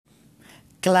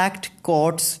Collect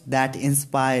quotes that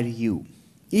inspire you.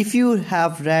 If you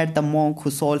have read The Monk Who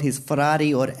Sold His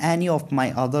Ferrari or any of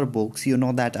my other books, you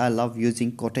know that I love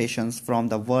using quotations from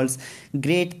the world's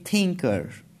great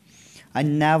thinker. I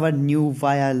never knew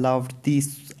why I loved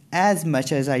these as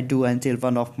much as I do until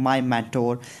one of my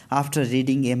mentor, after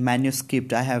reading a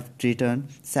manuscript I have written,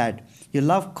 said, "You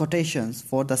love quotations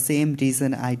for the same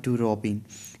reason I do, Robin.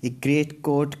 A great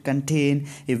quote contains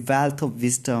a wealth of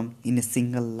wisdom in a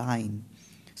single line."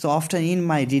 So often in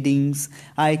my readings,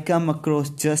 I come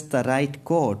across just the right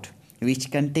quote,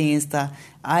 which contains the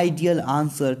ideal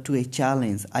answer to a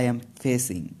challenge I am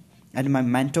facing. And my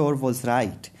mentor was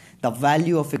right. The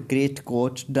value of a great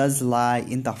quote does lie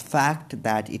in the fact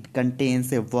that it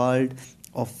contains a world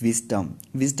of wisdom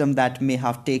that may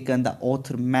have taken the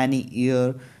author many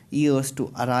years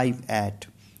to arrive at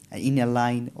in a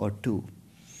line or two.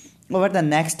 Over the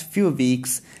next few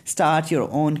weeks, start your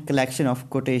own collection of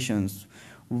quotations,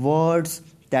 words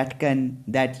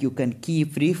that you can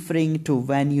keep referring to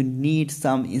when you need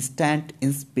some instant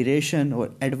inspiration or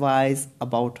advice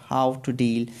about how to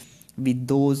deal with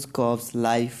those curves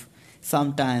life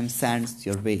sometimes sends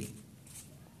your way.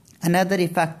 Another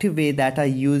effective way that I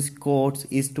use quotes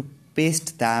is to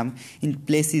paste them in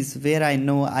places where I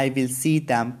know I will see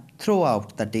them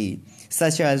throughout the day,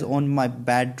 such as on my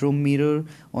bedroom mirror,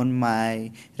 on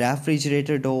my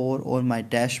refrigerator door, on my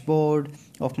dashboard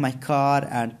of my car,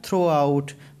 and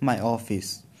throughout my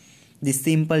office. This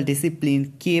simple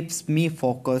discipline keeps me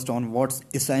focused on what's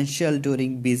essential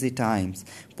during busy times,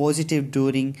 positive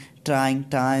during trying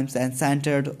times, and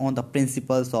centered on the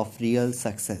principles of real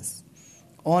success.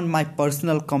 On my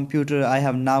personal computer, I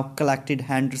have now collected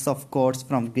hundreds of quotes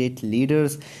from great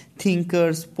leaders,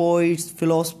 thinkers, poets,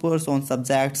 philosophers on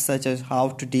subjects such as how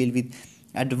to deal with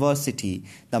adversity,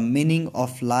 the meaning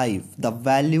of life, the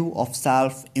value of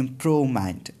self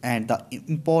improvement, and the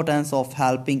importance of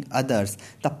helping others,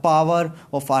 the power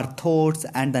of our thoughts,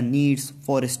 and the needs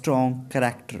for a strong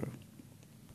character.